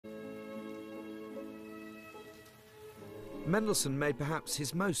Mendelssohn made perhaps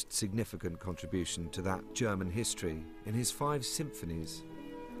his most significant contribution to that German history in his 5 symphonies.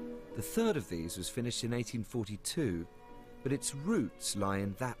 The third of these was finished in 1842, but its roots lie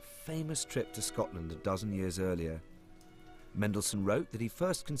in that famous trip to Scotland a dozen years earlier. Mendelssohn wrote that he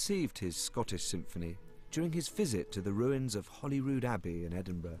first conceived his Scottish symphony during his visit to the ruins of Holyrood Abbey in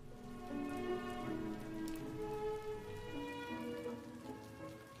Edinburgh.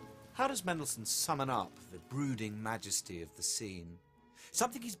 How does Mendelssohn summon up the brooding majesty of the scene?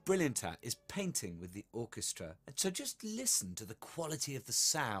 Something he's brilliant at is painting with the orchestra, and so just listen to the quality of the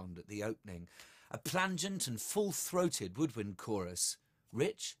sound at the opening. A plangent and full-throated woodwind chorus,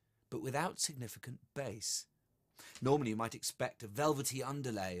 rich but without significant bass. Normally you might expect a velvety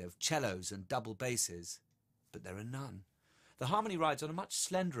underlay of cellos and double basses, but there are none. The harmony rides on a much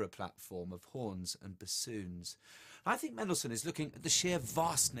slenderer platform of horns and bassoons. I think Mendelssohn is looking at the sheer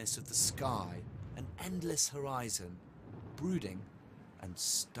vastness of the sky, an endless horizon, brooding and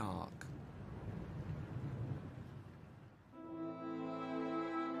stark.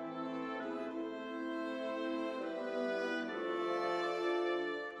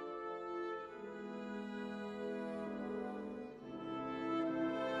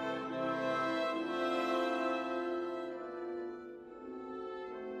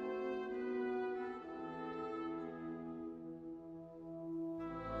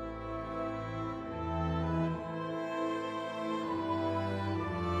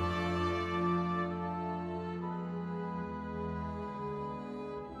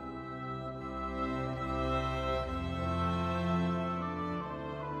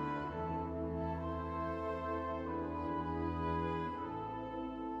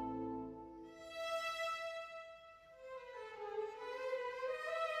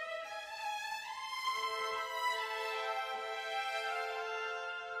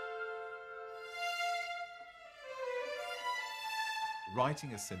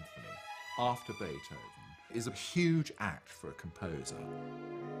 Writing a symphony after Beethoven is a huge act for a composer.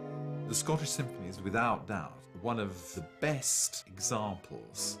 The Scottish Symphony is without doubt one of the best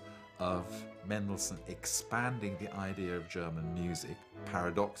examples of Mendelssohn expanding the idea of German music,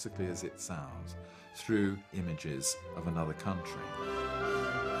 paradoxically as it sounds, through images of another country.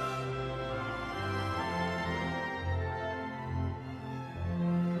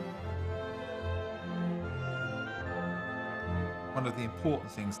 One of the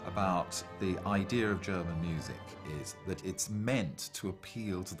important things about the idea of German music is that it's meant to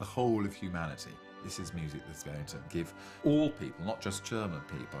appeal to the whole of humanity. This is music that's going to give all people, not just German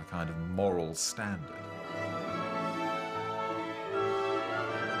people, a kind of moral standard.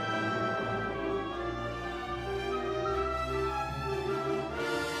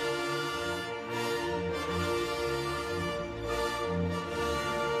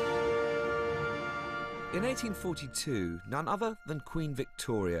 In 1842, none other than Queen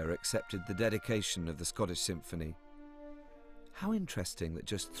Victoria accepted the dedication of the Scottish Symphony. How interesting that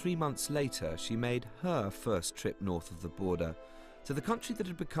just 3 months later she made her first trip north of the border to the country that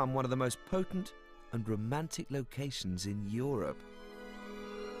had become one of the most potent and romantic locations in Europe.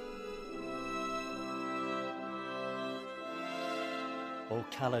 O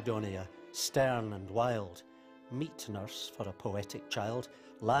Caledonia, stern and wild, meet nurse for a poetic child,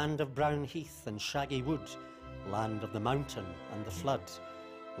 land of brown heath and shaggy wood, land of the mountain and the flood,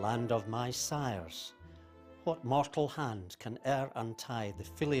 land of my sires. What mortal hand can e'er untie the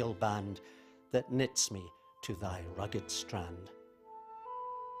filial band that knits me to thy rugged strand?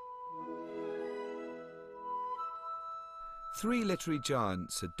 Three literary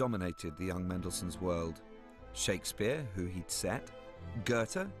giants had dominated the young Mendelssohn's world. Shakespeare, who he'd set,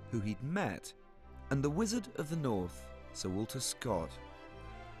 Goethe, who he'd met, and the Wizard of the North, Sir Walter Scott.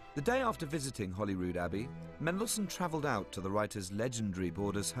 The day after visiting Holyrood Abbey, Mendelssohn travelled out to the writer's legendary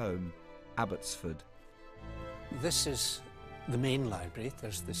boarder's home, Abbotsford. This is the main library.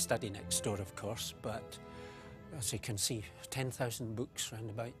 There's the study next door, of course, but as you can see, 10,000 books round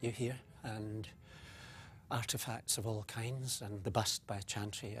about you here, and artefacts of all kinds, and the bust by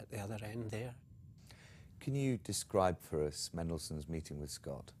Chantry at the other end there. Can you describe for us Mendelssohn's meeting with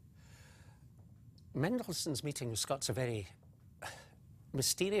Scott? Mendelssohn's meeting with Scott's a very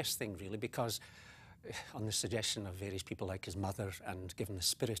mysterious thing, really, because on the suggestion of various people like his mother and given the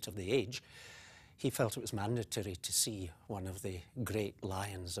spirit of the age, he felt it was mandatory to see one of the great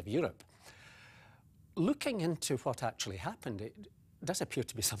lions of Europe. Looking into what actually happened, it does appear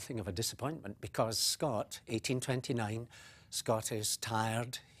to be something of a disappointment, because Scott, 1829, Scott is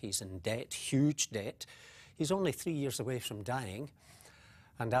tired, he's in debt, huge debt. He's only 3 years away from dying,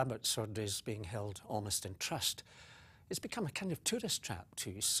 and Abbotsford is being held almost in trust. It's become a kind of tourist trap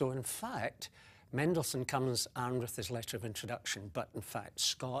too. So in fact, Mendelssohn comes armed with his letter of introduction, but in fact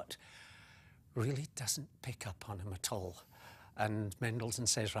Scott really doesn't pick up on him at all. And Mendelssohn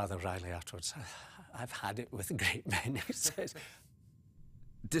says rather wryly afterwards, "I've had it with great men," he says.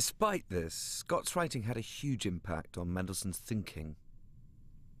 Despite this, Scott's writing had a huge impact on Mendelssohn's thinking.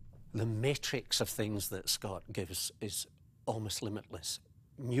 The matrix of things that Scott gives is almost limitless.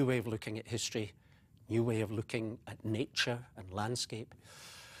 New way of looking at history, new way of looking at nature and landscape.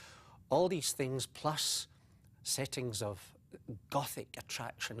 All these things, plus settings of Gothic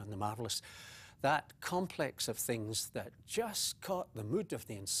attraction and the marvellous, that complex of things that just caught the mood of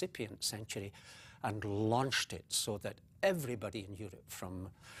the incipient century and launched it so that everybody in Europe,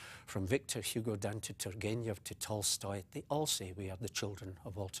 from Victor Hugo down to Turgenev to Tolstoy, they all say we are the children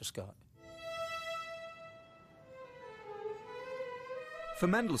of Walter Scott. For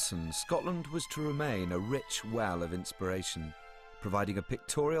Mendelssohn, Scotland was to remain a rich well of inspiration, providing a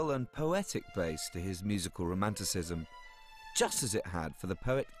pictorial and poetic base to his musical romanticism, just as it had for the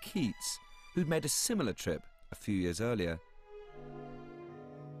poet Keats, who'd made a similar trip a few years earlier.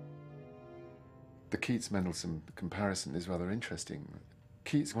 The Keats-Mendelssohn comparison is rather interesting.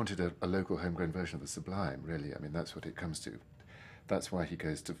 Keats wanted a local homegrown version of the sublime, really. I mean, that's what it comes to. That's why he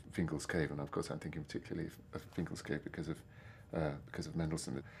goes to Fingal's Cave, and of course I'm thinking particularly of Fingal's Cave because of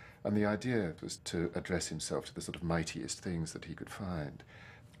Mendelssohn. And the idea was to address himself to the sort of mightiest things that he could find,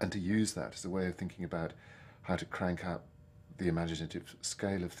 and to use that as a way of thinking about how to crank up the imaginative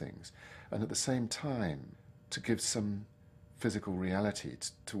scale of things, and at the same time to give some physical reality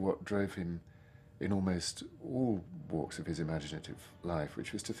to what drove him in almost all walks of his imaginative life,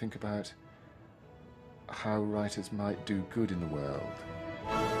 which was to think about how writers might do good in the world.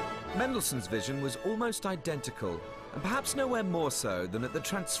 Mendelssohn's vision was almost identical, and perhaps nowhere more so than at the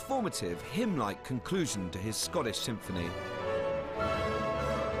transformative, hymn-like conclusion to his Scottish symphony.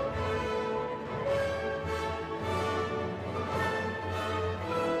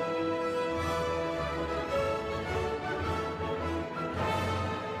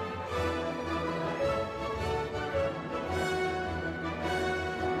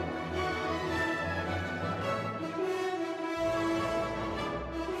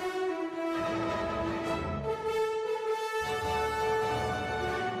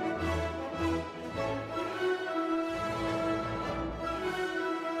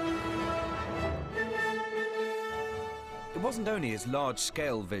 It wasn't only his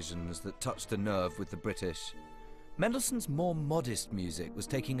large-scale visions that touched a nerve with the British. Mendelssohn's more modest music was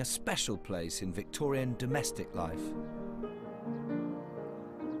taking a special place in Victorian domestic life.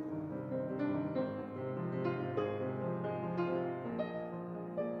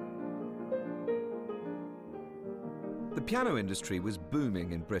 The piano industry was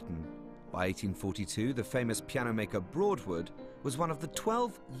booming in Britain. By 1842, the famous piano maker Broadwood was one of the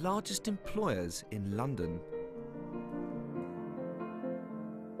 12 largest employers in London.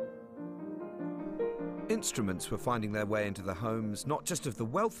 Instruments were finding their way into the homes not just of the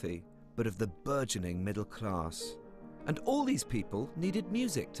wealthy, but of the burgeoning middle class. And all these people needed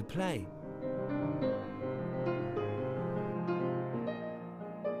music to play.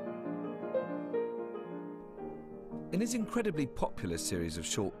 In his incredibly popular series of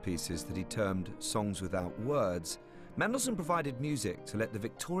short pieces that he termed Songs Without Words, Mendelssohn provided music to let the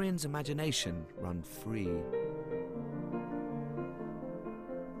Victorians' imagination run free.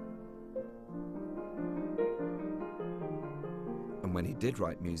 And when he did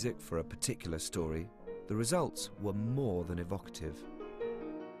write music for a particular story, the results were more than evocative.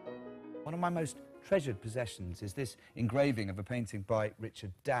 One of my most treasured possessions is this engraving of a painting by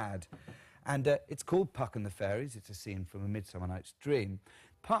Richard Dadd. And it's called Puck and the Fairies. It's a scene from A Midsummer Night's Dream.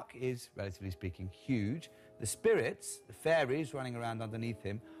 Puck is, relatively speaking, huge. The spirits, the fairies running around underneath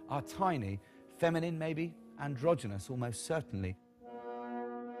him, are tiny, feminine maybe, androgynous almost certainly.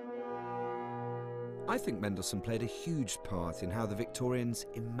 I think Mendelssohn played a huge part in how the Victorians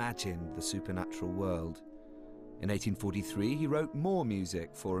imagined the supernatural world. In 1843, he wrote more music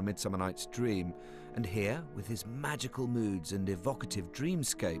for A Midsummer Night's Dream, and here, with his magical moods and evocative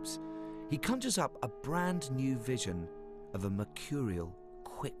dreamscapes, he conjures up a brand new vision of a mercurial,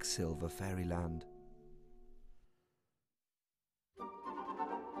 quicksilver fairyland.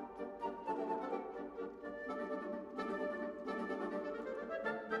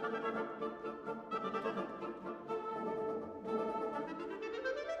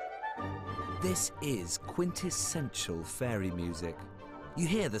 This is quintessential fairy music. You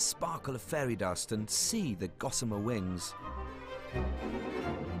hear the sparkle of fairy dust and see the gossamer wings.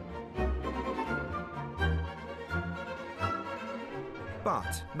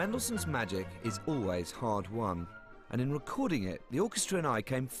 But Mendelssohn's magic is always hard won. and in recording it, the orchestra and I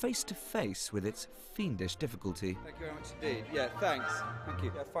came face to face with its fiendish difficulty. Thank you very much indeed. Yeah, thanks. Thank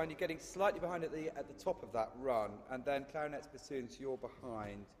you. I find you getting slightly behind at the top of that run, and then clarinets, bassoons, you're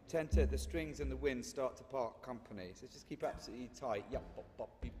behind. The strings and the wind start to part company, so just keep absolutely tight. Yep, bop,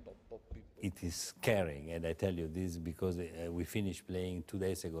 bop, beep, bop, bop, beep, bop. It is scaring, and I tell you this because we finished playing 2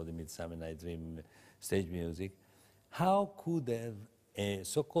 days ago the Midsummer Night's Dream stage music. How could a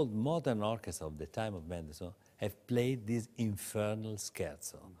so-called modern orchestra of the time of Mendelssohn have played this infernal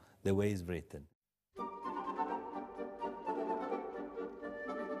scherzo, the way it's written?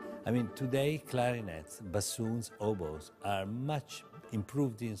 I mean, today clarinets, bassoons, oboes are much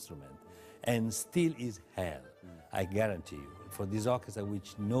improved instrument, and still is hell, I guarantee you, for this orchestra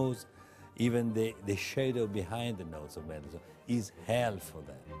which knows even the shadow behind the notes of Mendelssohn is hell for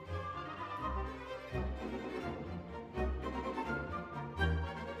them.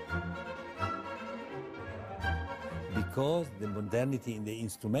 Because the modernity in the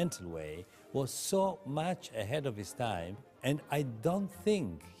instrumental way was so much ahead of his time, and I don't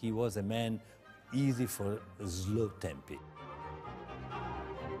think he was a man easy for slow tempi.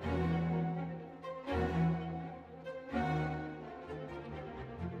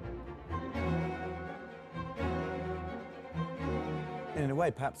 In a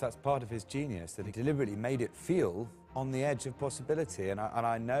way, perhaps that's part of his genius, that he deliberately made it feel on the edge of possibility. And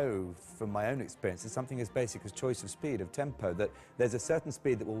I know from my own experience, it's something as basic as choice of speed, of tempo, that there's a certain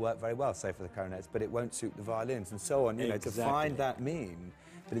speed that will work very well, say, for the clarinets, but it won't suit the violins, and so on, you know, to find that mean.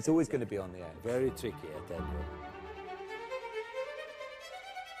 But it's always going to be on the edge. Very tricky, I tell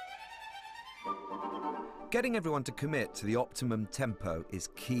you. Getting everyone to commit to the optimum tempo is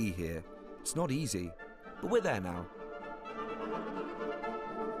key here. It's not easy, but we're there now.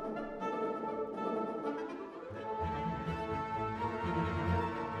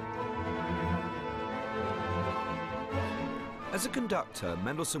 As a conductor,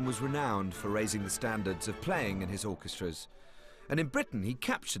 Mendelssohn was renowned for raising the standards of playing in his orchestras. And in Britain, he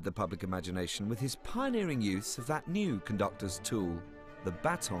captured the public imagination with his pioneering use of that new conductor's tool, the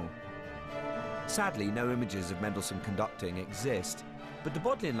baton. Sadly, no images of Mendelssohn conducting exist, but the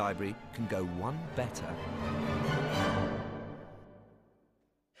Bodleian Library can go one better.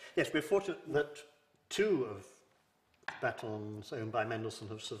 Yes, we're fortunate that 2 of batons owned by Mendelssohn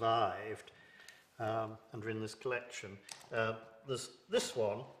have survived and are in this collection. There's this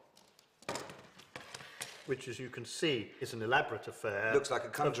one, which, as you can see, is an elaborate affair. Looks like a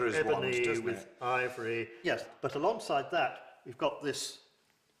conjurer's ebony wand, doesn't with it? ivory. Yes, but alongside that, we've got this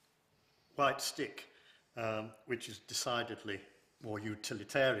white stick, which is decidedly more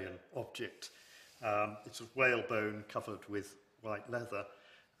utilitarian object. It's a whalebone covered with white leather.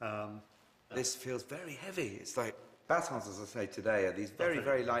 This feels very heavy. It's like batons, as I say today, are these very,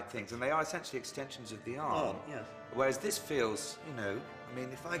 very light things, and they are essentially extensions of the arm. Oh, yes. Whereas this feels, you know, I mean,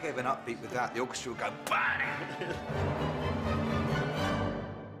 if I gave an upbeat with that, the orchestra would go bang!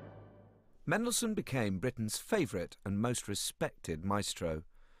 Mendelssohn became Britain's favourite and most respected maestro,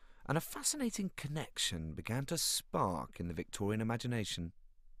 and a fascinating connection began to spark in the Victorian imagination.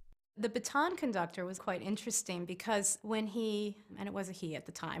 The baton conductor was quite interesting because when he, and it was a he at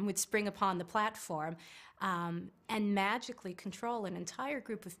the time, would spring upon the platform and magically control an entire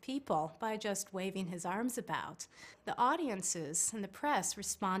group of people by just waving his arms about, the audiences and the press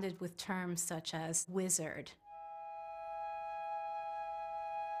responded with terms such as wizard.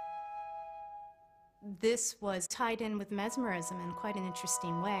 This was tied in with mesmerism in quite an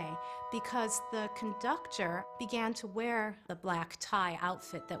interesting way because the conductor began to wear the black tie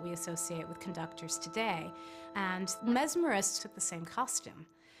outfit that we associate with conductors today, and mesmerists took the same costume.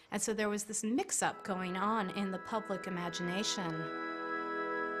 And so there was this mix-up going on in the public imagination.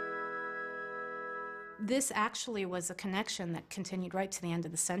 This actually was a connection that continued right to the end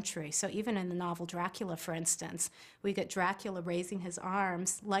of the century. So even in the novel Dracula, for instance, we get Dracula raising his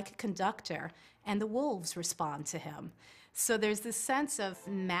arms like a conductor, and the wolves respond to him. So there's this sense of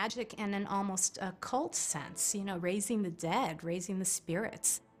magic and an almost occult sense, you know, raising the dead, raising the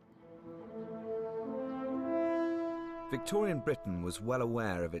spirits. Victorian Britain was well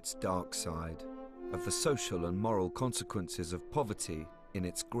aware of its dark side, of the social and moral consequences of poverty in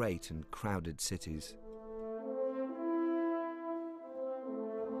its great and crowded cities.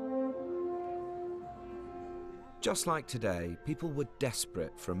 Just like today, people were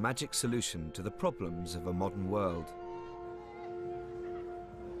desperate for a magic solution to the problems of a modern world.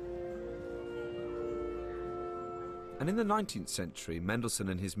 And in the 19th century, Mendelssohn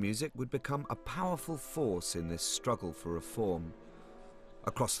and his music would become a powerful force in this struggle for reform.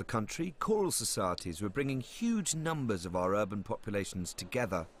 Across the country, choral societies were bringing huge numbers of our urban populations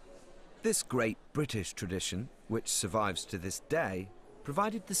together. This great British tradition, which survives to this day,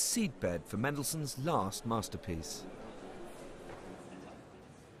 provided the seedbed for Mendelssohn's last masterpiece.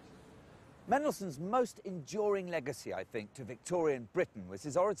 Mendelssohn's most enduring legacy, I think, to Victorian Britain was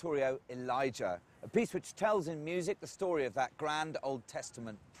his oratorio Elijah, a piece which tells in music the story of that grand Old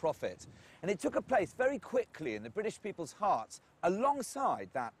Testament prophet. And it took a place very quickly in the British people's hearts alongside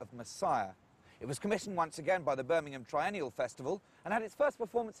that of Messiah. It was commissioned once again by the Birmingham Triennial Festival and had its first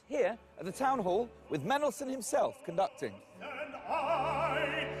performance here at the Town Hall with Mendelssohn himself conducting. And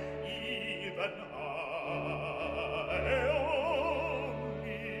I, even I,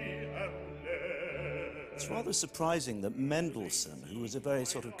 It's rather surprising that Mendelssohn, who was a very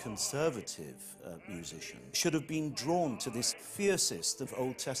sort of conservative musician, should have been drawn to this fiercest of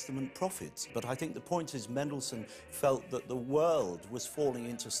Old Testament prophets. But I think the point is Mendelssohn felt that the world was falling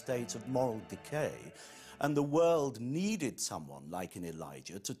into a state of moral decay, and the world needed someone like an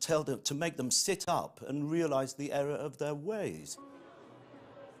Elijah to tell them, to make them sit up and realize the error of their ways.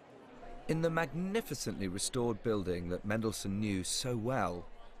 In the magnificently restored building that Mendelssohn knew so well,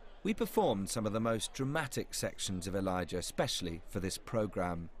 we performed some of the most dramatic sections of Elijah, especially for this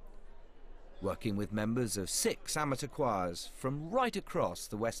programme, working with members of 6 amateur choirs from right across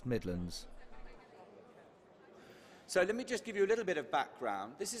the West Midlands. So let me just give you a little bit of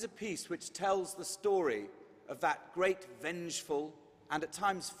background. This is a piece which tells the story of that great, vengeful, and at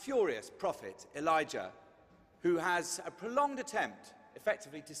times furious prophet, Elijah, who has a prolonged attempt,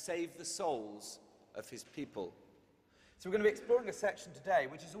 effectively, to save the souls of his people. So we're going to be exploring a section today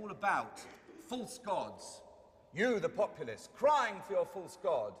which is all about false gods. You, the populace, crying for your false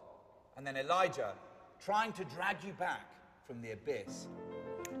god, and then Elijah trying to drag you back from the abyss.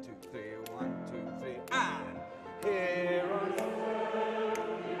 1, 2, 3, 1, 2, 3, and here on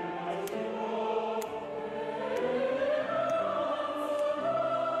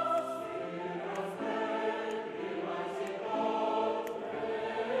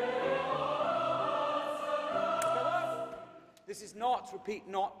This is not, repeat,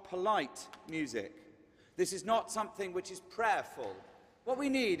 not polite music. This is not something which is prayerful. What we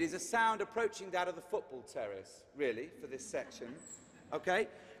need is a sound approaching that of the football terrace, really, for this section. Okay?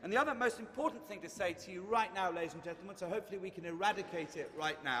 And the other most important thing to say to you right now, ladies and gentlemen, so hopefully we can eradicate it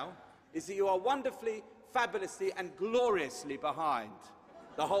right now, is that you are wonderfully, fabulously, and gloriously behind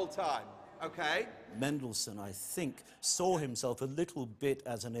the whole time. Okay? Mendelssohn, I think, saw himself a little bit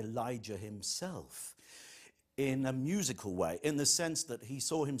as an Elijah himself, in a musical way, in the sense that he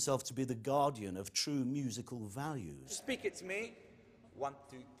saw himself to be the guardian of true musical values. Speak it to me. 1,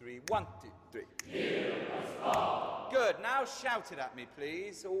 2, 3, 1, 2, 3. Good. Now shout it at me,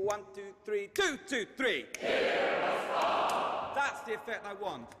 please. 1, 2, 3, 2, 2, 3. That's the effect I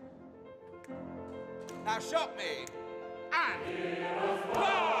want. Now shot me. And 1.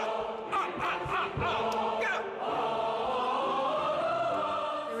 Go.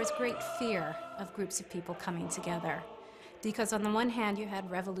 There was great fear of groups of people coming together because on the one hand you had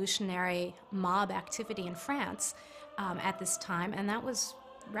revolutionary mob activity in France at this time, and that was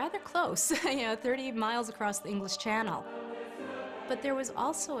rather close, 30 miles across the English Channel. But there was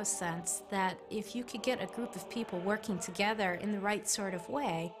also a sense that if you could get a group of people working together in the right sort of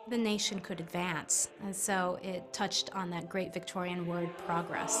way, the nation could advance. And so it touched on that great Victorian word,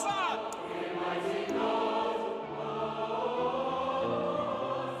 progress.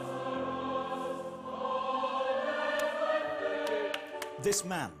 This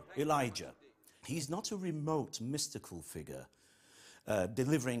man, Elijah, he's not a remote mystical figure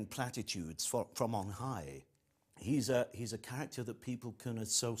delivering platitudes from on high. He's a character that people can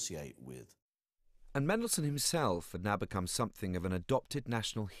associate with. And Mendelssohn himself had now become something of an adopted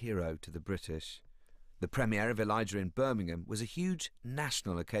national hero to the British. The premiere of Elijah in Birmingham was a huge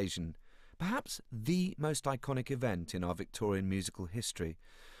national occasion, perhaps the most iconic event in our Victorian musical history.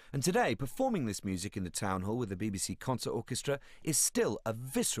 And today, performing this music in the Town Hall with the BBC Concert Orchestra is still a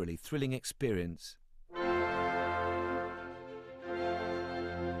viscerally thrilling experience.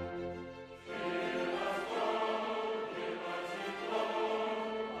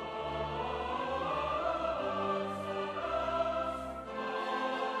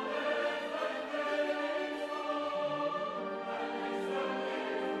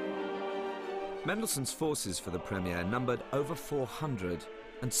 Mendelssohn's forces for the premiere numbered over 400,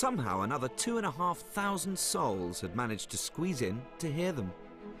 and somehow another 2,500 souls had managed to squeeze in to hear them.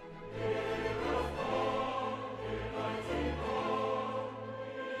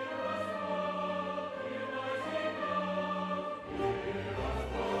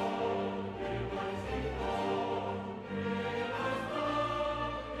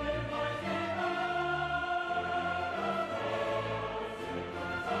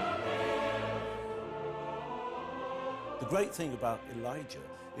 great thing about Elijah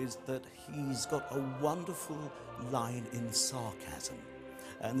is that he's got a wonderful line in sarcasm.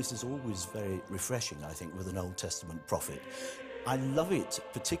 And this is always very refreshing, I think, with an Old Testament prophet. I love it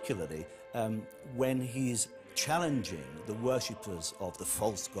particularly when he's challenging the worshippers of the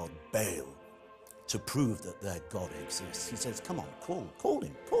false god Baal to prove that their God exists. He says, come on, call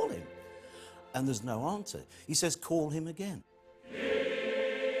him. And there's no answer. He says, call him again.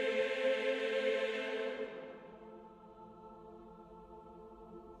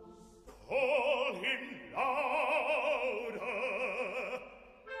 Call him louder,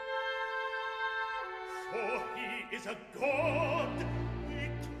 for he is a god, he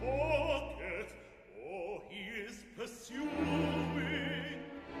talketh, or he is pursuing,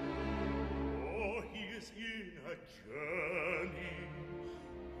 or he is in a journey,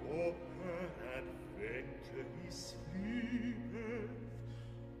 or peradventure he sleepeth.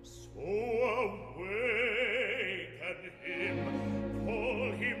 So awaken him,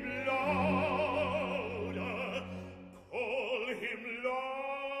 call him louder, call him louder.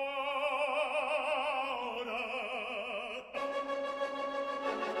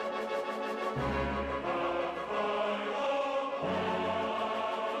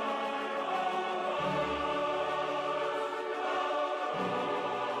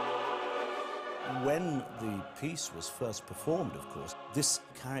 When the piece was first performed, of course, this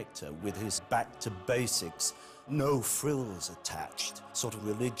character with his back to basics, no frills attached sort of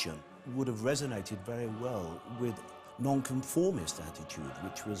religion would have resonated very well with nonconformist attitude,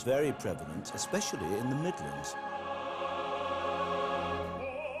 which was very prevalent, especially in the Midlands.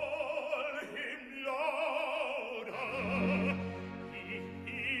 Call him louder, he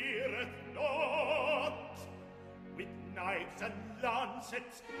heareth not. With knives and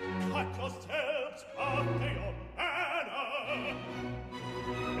lancets, cut yourselves after your manner.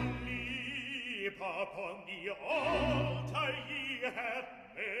 Leap upon the altar ye have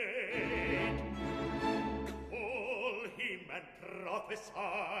made. Call him and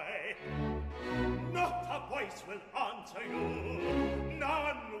prophesy. Not a voice will answer you,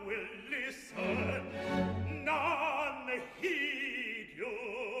 none will listen, none heed you.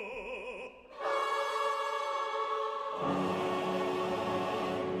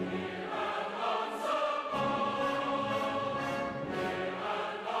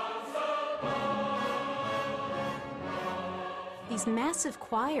 These massive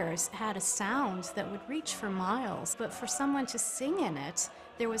choirs had a sound that would reach for miles, but for someone to sing in it,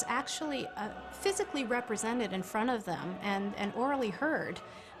 there was actually physically represented in front of them and orally heard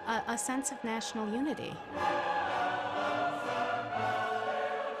a sense of national unity.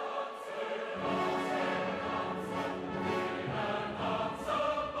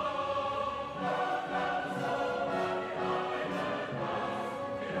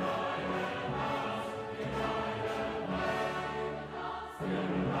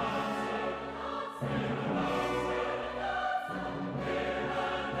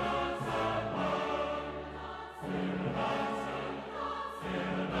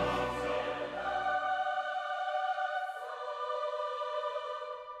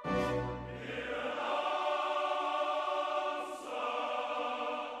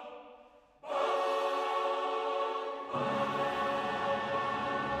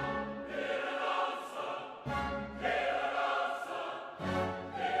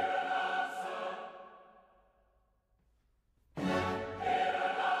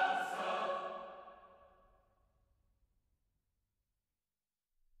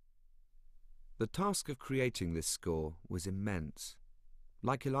 The task of creating this score was immense.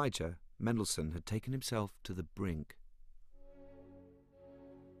 Like Elijah, Mendelssohn had taken himself to the brink.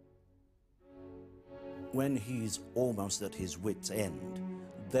 When he's almost at his wit's end,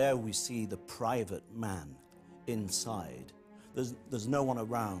 there we see the private man inside. There's no one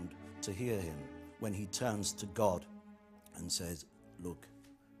around to hear him when he turns to God and says, look,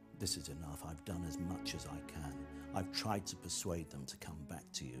 this is enough. I've done as much as I can. I've tried to persuade them to come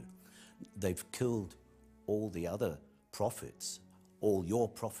back to you. They've killed all the other prophets, all your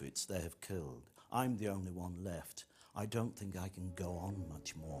prophets they have killed. I'm the only one left. I don't think I can go on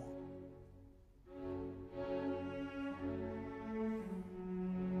much more.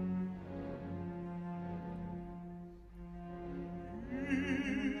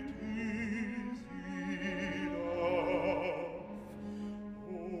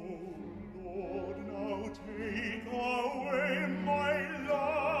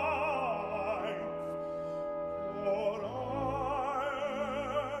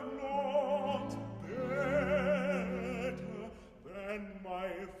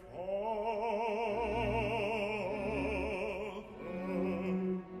 My father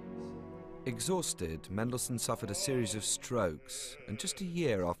Exhausted, Mendelssohn suffered a series of strokes, and just a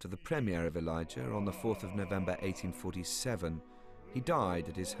year after the premiere of Elijah, on the 4th of November 1847, he died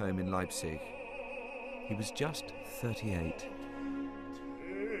at his home in Leipzig. He was just 38.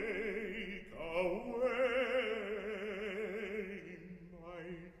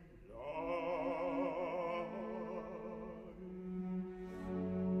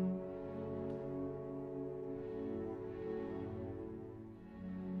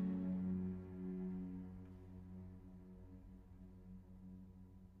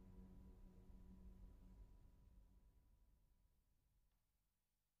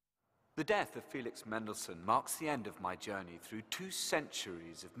 The death of Felix Mendelssohn marks the end of my journey through 2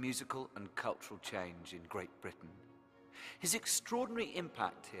 centuries of musical and cultural change in Great Britain. His extraordinary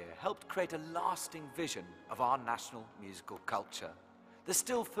impact here helped create a lasting vision of our national musical culture. The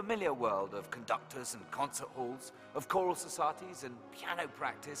still familiar world of conductors and concert halls, of choral societies and piano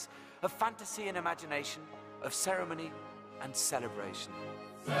practice, of fantasy and imagination, of ceremony and celebration.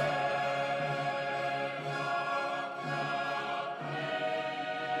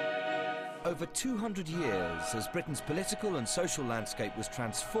 Over 200 years, as Britain's political and social landscape was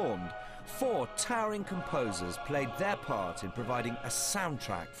transformed, 4 towering composers played their part in providing a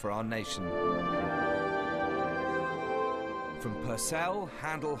soundtrack for our nation. From Purcell,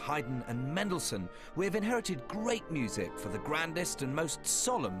 Handel, Haydn and Mendelssohn, we have inherited great music for the grandest and most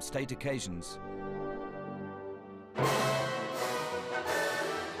solemn state occasions.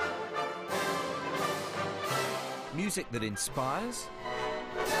 Music that inspires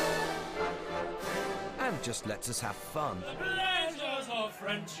and just lets us have fun. The pleasures of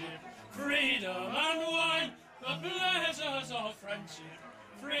friendship, freedom and wine. The pleasures of friendship,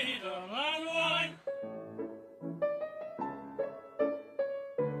 freedom and wine.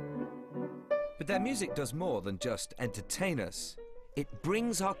 But their music does more than just entertain us. It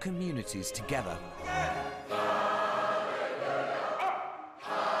brings our communities together.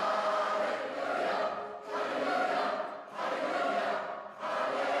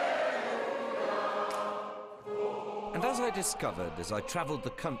 And as I discovered as I travelled the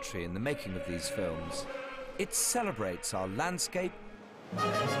country in the making of these films, it celebrates our landscape,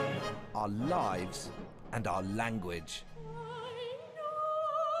 our lives, and our language.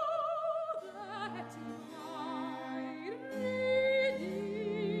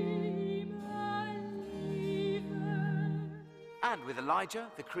 And with Elijah,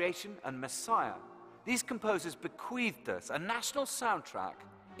 the Creation and Messiah, these composers bequeathed us a national soundtrack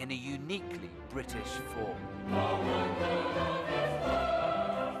in a uniquely British form.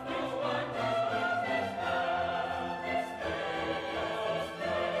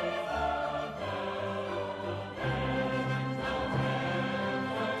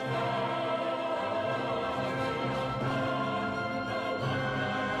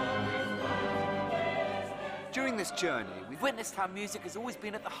 During this journey, we've witnessed how music has always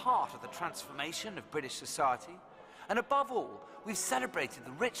been at the heart of the transformation of British society. And above all, we've celebrated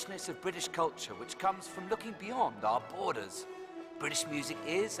the richness of British culture, which comes from looking beyond our borders. British music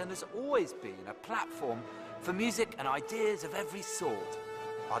is and has always been a platform for music and ideas of every sort.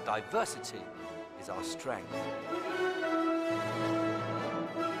 Our diversity is our strength.